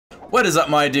What is up,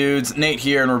 my dudes? Nate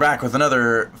here, and we're back with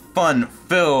another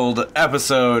fun-filled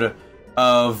episode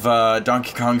of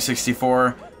Donkey Kong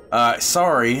 64.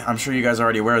 Sorry, I'm sure you guys are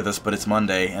already aware of this, but it's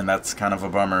Monday, and that's kind of a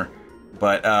bummer.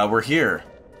 But we're here.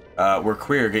 We're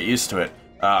queer, get used to it.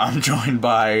 I'm joined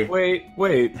by... Wait,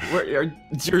 are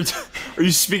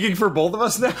you speaking for both of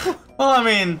us now? Well, I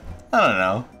mean, I don't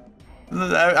know.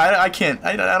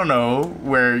 I don't know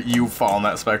where you fall on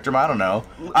that spectrum. I don't know.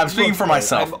 I'm speaking for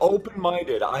myself. I'm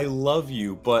open-minded. I love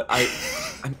you, but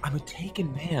I'm a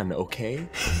taken man, okay?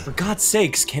 For God's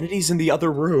sakes, Kennedy's in the other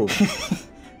room.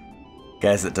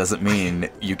 Guys, it doesn't mean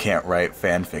you can't write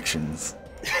fan fictions.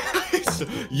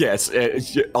 Yes,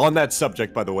 on that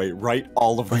subject, by the way, write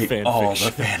all of the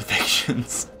fan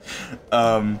fictions.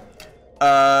 I'm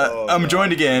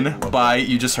joined again by,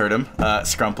 you just heard him,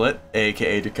 Scrumplet,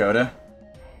 aka Dakota.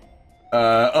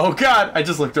 Oh god, I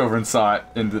just looked over and saw it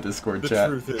in the Discord chat.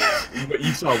 The truth is, but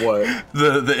you saw what?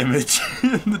 The image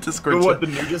in the Discord chat. What, the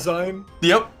new design?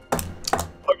 Yep.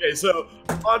 Okay, so,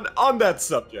 on that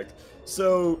subject,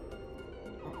 so,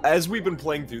 as we've been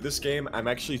playing through this game, I'm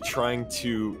actually trying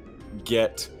to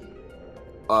get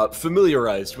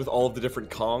familiarized with all of the different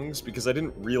Kongs, because I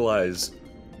didn't realize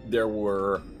there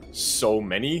were so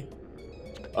many,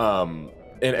 and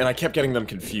I kept getting them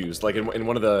confused. Like in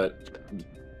one of the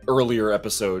earlier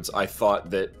episodes, I thought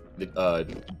that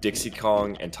Dixie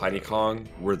Kong and Tiny Kong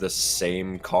were the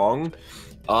same Kong,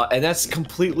 and that's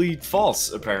completely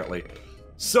false, apparently.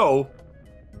 So,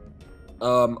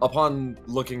 upon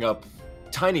looking up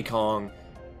Tiny Kong,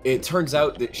 it turns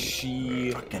out that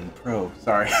she... Fucking pro.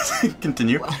 Sorry.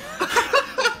 Continue.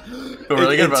 Feel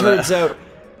really good about that. It turns out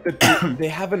that they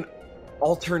have an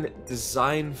alternate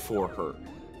design for her.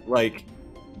 Like,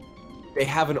 they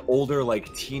have an older,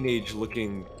 like,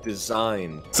 teenage-looking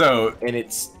design. So... And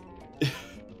it's...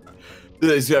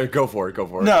 Go for it, go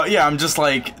for it. No, yeah, I'm just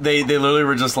like, they literally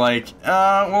were just like,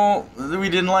 well, we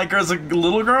didn't like her as a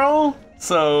little girl,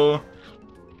 so...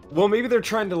 Well, maybe they're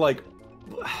trying to, like,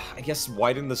 I guess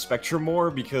widen the spectrum more,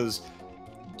 because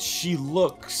she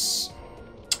looks...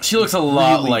 She looks a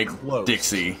lot really like close.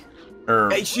 Dixie. Or...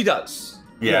 Hey, she does.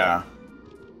 Yeah.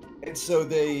 And so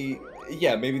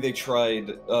maybe they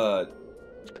tried,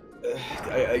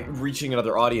 reaching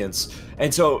another audience.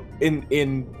 And so,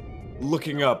 in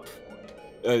looking up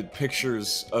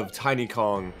pictures of Tiny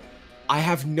Kong, I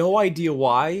have no idea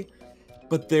why,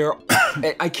 but there,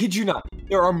 I kid you not,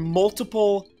 there are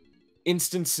multiple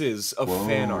instances of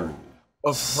fan art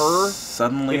of her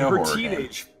suddenly in a her horror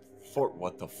teenage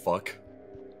what the fuck?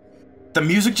 The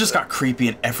music just got creepy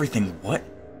and everything. What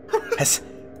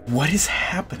is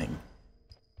happening?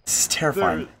 This is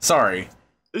terrifying. Sorry.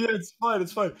 Yeah, it's fine,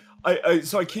 it's fine.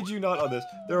 So I kid you not on this.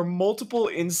 There are multiple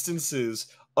instances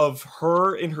of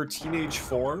her in her teenage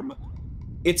form.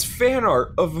 It's fan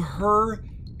art of her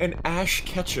and Ash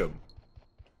Ketchum.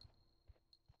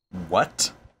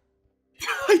 What?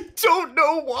 I don't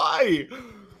know why!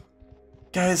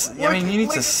 Guys, I mean, you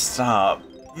need to stop.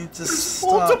 You need to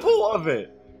stop. Multiple of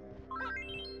it!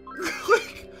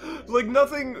 like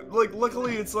nothing, like,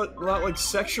 luckily it's not like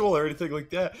sexual or anything like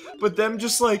that, but them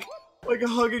just like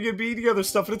hugging and being together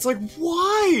stuff, and it's like,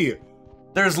 why?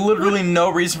 There's literally no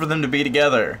reason for them to be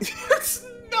together. There's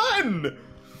none!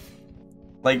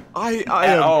 Like,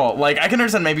 at all. Like, I can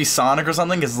understand maybe Sonic or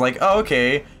something, because it's like, oh,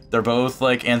 okay, they're both,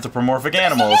 like, anthropomorphic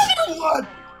animals. What?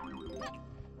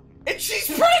 And she's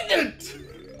pregnant!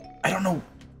 I don't know.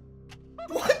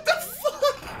 What the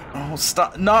fuck? Oh,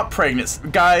 stop. Not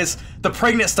pregnant. Guys, the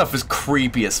pregnant stuff is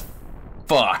creepy as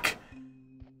fuck.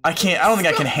 I don't think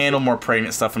I can handle more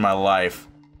pregnant stuff in my life.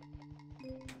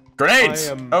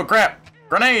 Grenades! Oh, crap.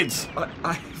 Grenades!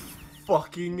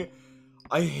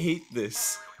 I hate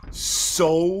this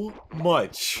so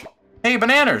much. Hey,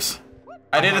 bananas!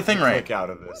 I did a thing right. Click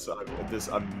out of this.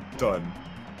 I'm done.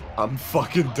 I'm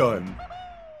fucking done.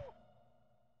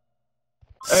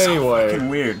 Anyway. So fucking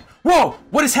weird. Whoa!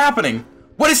 What is happening?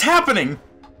 What is happening?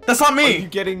 That's not me! Are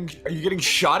you getting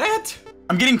shot at?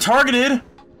 I'm getting targeted!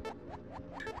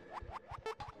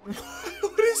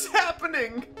 What is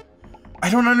happening? I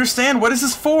don't understand. What is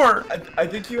this for? I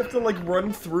think you have to, like,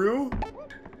 run through.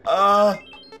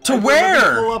 To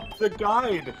where? Pull up the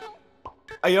guide.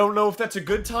 I don't know if that's a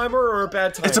good timer or a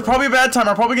bad timer. It's probably a bad timer.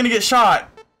 I'm probably gonna get shot.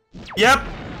 Yep.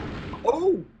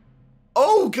 Oh.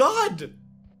 Oh, God.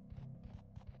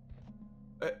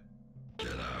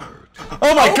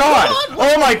 Oh my god!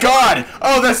 Oh my god!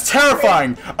 Oh, that's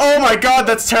terrifying! Oh my god,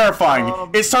 that's terrifying!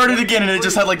 It started again and it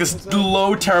just had like this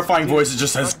low, terrifying voice that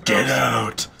just says, "Get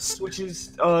out!"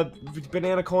 Switches,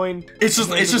 banana coin. It's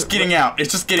just getting out.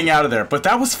 It's just getting out of there. But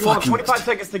that was fucking... 25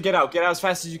 seconds to get out. Get out as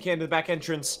fast as you can to the back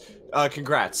entrance.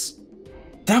 Congrats.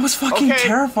 That was fucking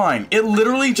terrifying. It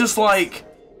literally just like...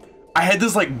 I had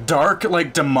this like dark,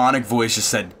 like demonic voice just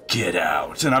said, "Get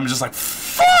out." And I'm just like,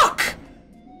 fuck!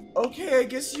 Okay, I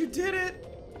guess you did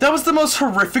it. That was the most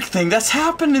horrific thing that's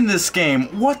happened in this game.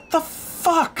 What the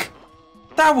fuck?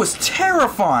 That was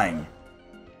terrifying.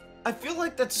 I feel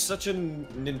like that's such a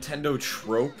Nintendo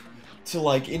trope to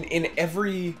like in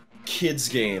every kids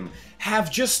game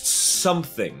have just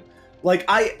something. Like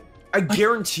I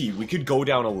guarantee we could go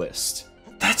down a list.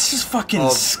 That's just fucking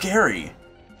scary.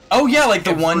 Oh yeah, like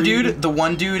the one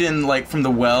dude in like from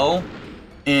the well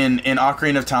in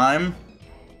Ocarina of Time.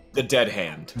 The Dead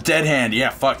Hand. Dead Hand, yeah,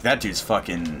 fuck, that dude's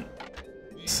fucking...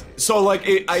 So, like,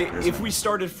 if we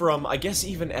started from, I guess,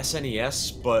 even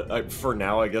SNES, but for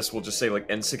now, I guess we'll just say, like,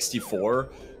 N64.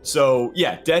 So,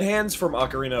 yeah, Dead Hand's from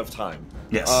Ocarina of Time.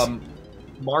 Yes.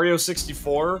 Mario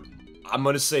 64, I'm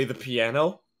gonna say the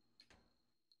piano.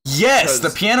 Yes, the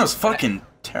piano's fucking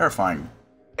terrifying.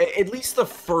 At least the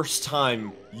first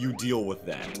time you deal with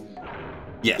that.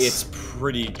 Yes. It's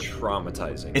pretty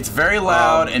traumatizing. It's very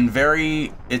loud and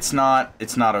very... It's not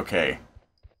okay.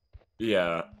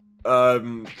 Yeah.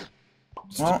 Well,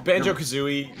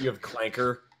 Banjo-Kazooie, you have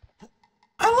Clanker.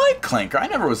 I like Clanker. I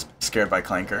never was scared by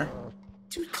Clanker.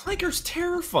 Dude, Clanker's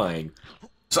terrifying.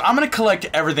 So I'm gonna collect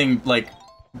everything, like,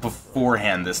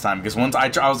 beforehand this time, because once I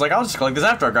was like, I'll just collect this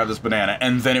after I grab this banana,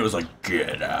 and then it was like,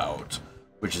 get out.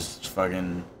 Which is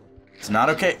fucking... It's not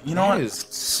okay. You know what? That is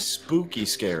spooky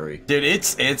scary. Dude,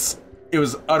 it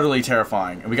was utterly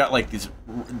terrifying. And we got like these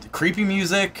creepy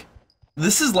music.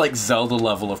 This is like Zelda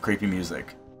level of creepy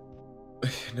music.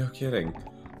 No kidding.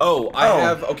 Oh, I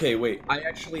have... Okay, wait. I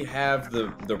actually have the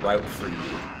route for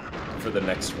you for the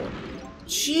next one.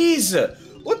 Jeez!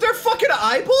 What, they're fucking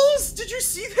eyeballs? Did you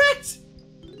see that?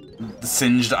 The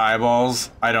singed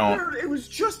eyeballs? I don't... It was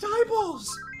just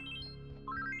eyeballs!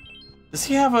 Does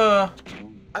he have a...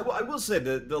 I will say,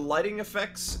 the lighting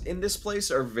effects in this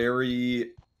place are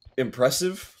very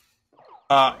impressive.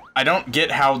 I don't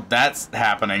get how that's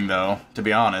happening, though, to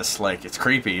be honest. Like, it's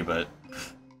creepy, but...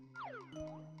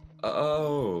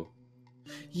 Oh.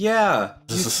 Yeah.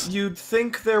 You'd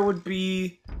think there would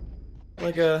be,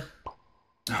 like a...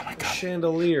 Oh my god.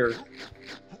 Chandelier.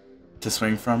 To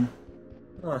swing from?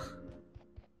 Huh.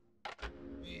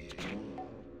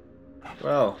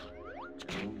 Well...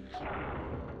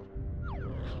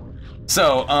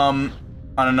 So, on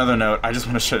another note, I just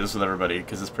want to share this with everybody,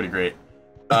 because it's pretty great.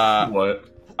 What?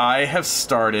 I have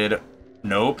started...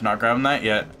 Nope, not grabbing that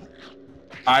yet.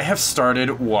 I have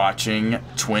started watching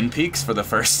Twin Peaks for the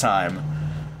first time.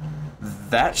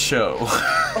 That show...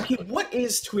 Okay, what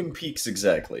is Twin Peaks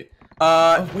exactly?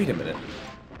 Oh, wait a minute.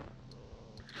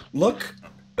 Look...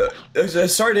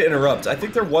 sorry to interrupt. I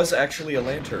think there was actually a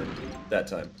lantern that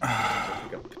time.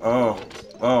 Oh,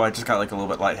 I just got like a little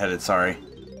bit lightheaded, sorry.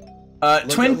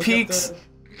 Twin Peaks,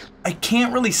 I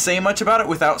can't really say much about it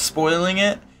without spoiling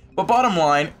it, but bottom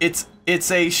line, it's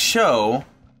a show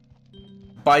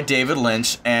by David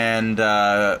Lynch and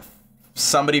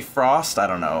somebody Frost, I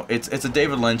don't know. It's a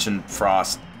David Lynch and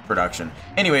Frost production.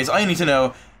 Anyways, all you need to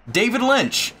know, David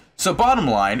Lynch. So bottom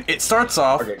line, it starts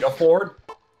off... Okay, go forward.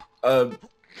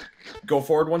 Go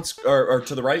forward once, or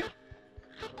to the right.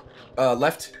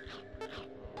 Left.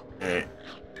 Okay.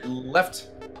 Left.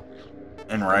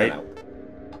 And right.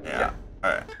 Yeah.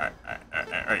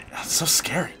 Alright. That's so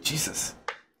scary. Jesus.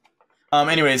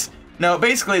 Anyways, no,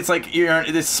 basically it's like you're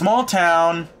in this small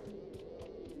town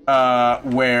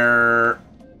where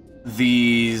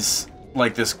this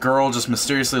girl just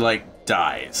mysteriously like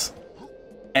dies.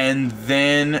 And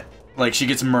then like she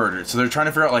gets murdered. So they're trying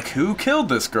to figure out like who killed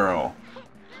this girl.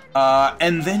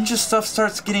 And then just stuff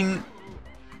starts getting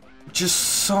just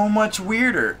so much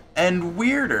weirder and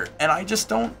weirder, and I just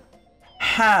don't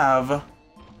have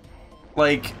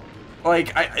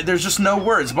there's just no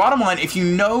words. Bottom line, if you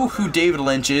know who David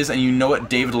Lynch is and you know what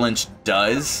David Lynch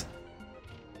does,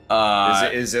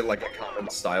 is it like a common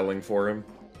styling for him?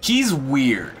 He's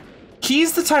weird.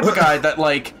 He's the type of guy that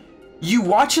like you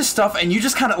watch his stuff and you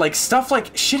just kind of like stuff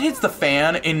like shit hits the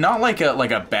fan in not like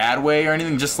a bad way or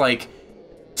anything, just like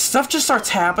stuff just starts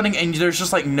happening and there's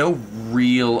just like no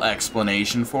real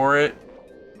explanation for it.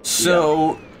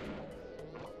 So,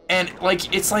 and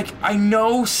like, it's like, I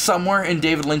know somewhere in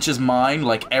David Lynch's mind,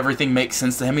 like everything makes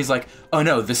sense to him. He's like, oh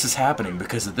no, this is happening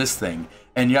because of this thing.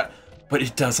 And yet, but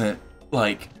it doesn't,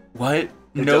 like, what?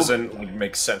 It doesn't like,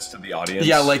 make sense to the audience.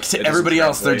 Yeah, like to everybody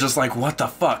else, they're just like, what the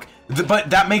fuck? But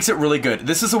that makes it really good.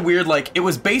 This is a weird, like, it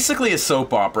was basically a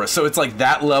soap opera, so it's like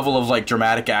that level of like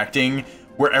dramatic acting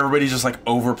where everybody's just like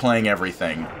overplaying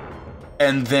everything.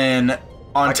 And then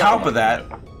on top of that,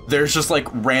 there's just like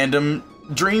random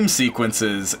dream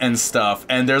sequences and stuff,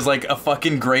 and there's like a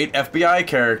fucking great FBI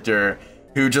character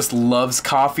who just loves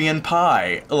coffee and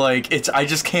pie. Like, it's, I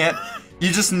just can't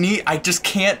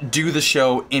do the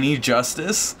show any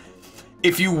justice.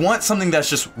 If you want something that's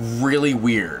just really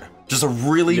weird, just a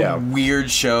really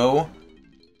weird show,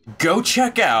 go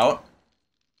check out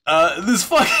this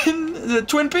fucking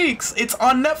Twin Peaks. It's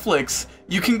on Netflix.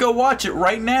 You can go watch it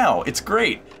right now. It's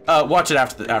great. Watch it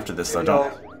after this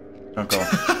though. Don't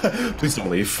go. Please don't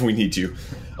leave. We need you.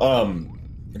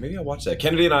 Maybe I'll watch that.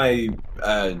 Kennedy and I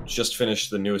just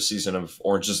finished the newest season of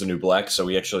Orange is the New Black, so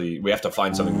we have to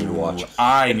find something new to watch.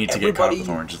 I need to get caught up with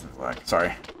Orange is the New Black.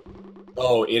 Sorry.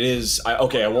 Oh, it is.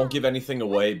 Okay, I won't give anything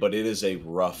away, but it is a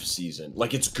rough season.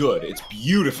 Like, it's good. It's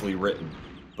beautifully written.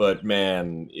 But,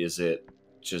 man, is it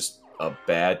just a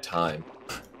bad time.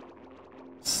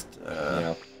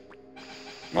 Yeah.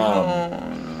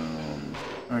 There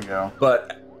we go.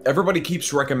 But everybody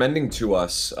keeps recommending to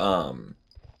us,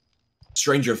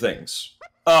 Stranger Things.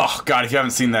 Oh, God, if you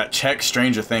haven't seen that, check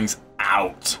Stranger Things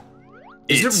out.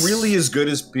 Is it really as good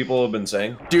as people have been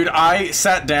saying? Dude, I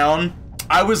sat down.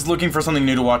 I was looking for something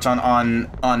new to watch on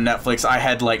Netflix. I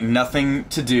had, like, nothing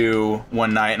to do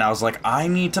one night, and I was like, I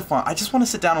just want to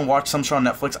sit down and watch some show on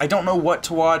Netflix. I don't know what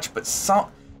to watch, but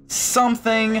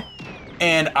something.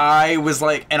 And I was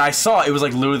like, and I saw, it was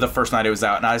like literally the first night it was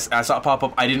out, and I saw it pop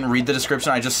up. I didn't read the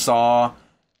description. I just saw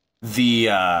the,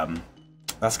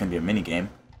 that's gonna be a mini game.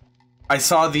 I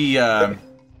saw the,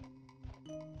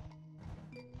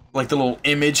 like the little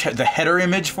image, the header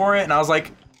image for it, and I was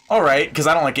like, all right, because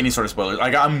I don't like any sort of spoilers.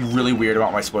 Like, I'm really weird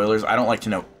about my spoilers. I don't like to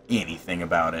know anything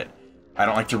about it. I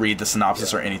don't like to read the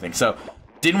synopsis or anything. So,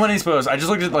 didn't want any spoilers. I just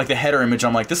looked at like the header image.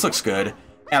 I'm like, this looks good,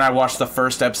 and I watched the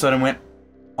first episode and went,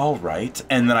 all right,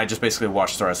 and then I just basically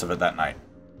watched the rest of it that night.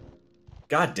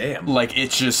 God damn! Like,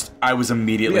 it's just, I was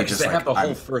immediately just like, have the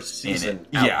whole first season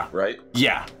out, right?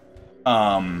 Yeah.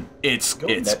 It's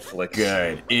Netflix.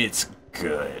 Good. It's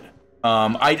good.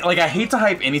 I hate to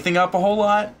hype anything up a whole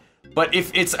lot, but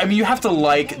if it's, I mean, you have to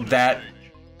like that.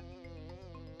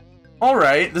 All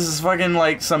right, this is fucking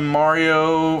like some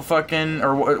Mario fucking,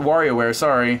 or WarioWare.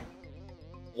 Sorry.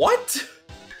 What?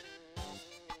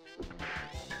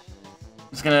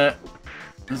 Just gonna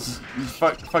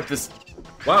fuck this.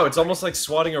 Wow, it's almost like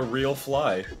swatting a real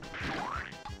fly.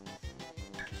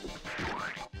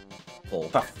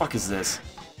 What the fuck is this?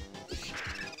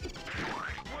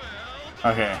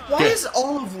 Okay. Why is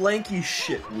all of Lanky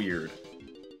shit weird?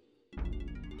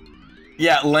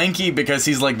 Yeah, Lanky because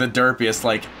he's like the derpiest.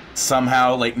 Like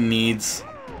somehow like needs.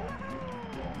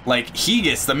 Like he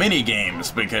gets the mini games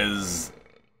because.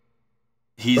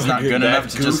 He's not good enough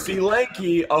to just... Goofy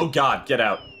Lanky! Oh god, get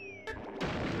out.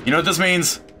 You know what this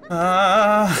means?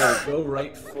 Go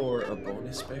right for a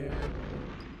bonus bear.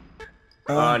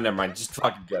 Never mind. Just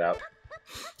fucking get out.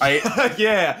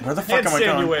 Yeah! Where the fuck am I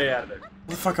going? Your way out of there. Where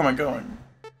the fuck am I going?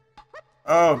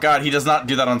 Oh god, he does not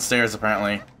do that on stairs,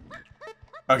 apparently.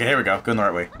 Okay, here we go. Going the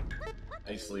right way.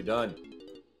 Nicely done.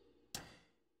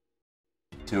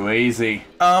 Too easy.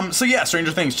 So yeah,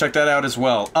 Stranger Things, check that out as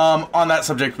well. On that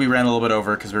subject, we ran a little bit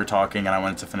over because we were talking and I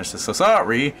wanted to finish this, so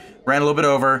sorry. Ran a little bit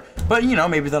over, but you know,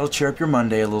 maybe that'll cheer up your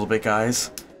Monday a little bit,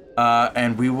 guys.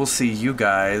 And we will see you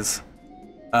guys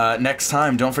next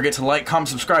time. Don't forget to like, comment,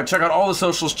 subscribe, check out all the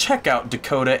socials, check out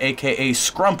Dakota, aka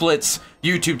Scrumplet's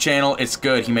YouTube channel. It's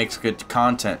good, he makes good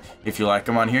content. If you like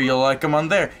him on here, you'll like him on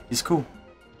there. He's cool.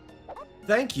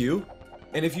 Thank you.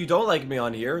 And if you don't like me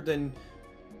on here, then...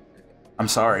 I'm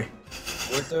sorry.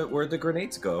 Where'd the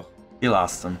grenades go? He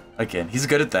lost them. Again, he's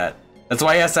good at that. That's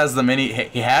why he has the mini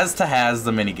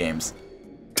games.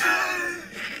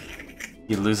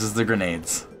 He loses the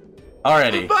grenades.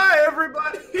 Alrighty. Bye,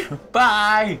 everybody!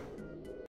 Bye!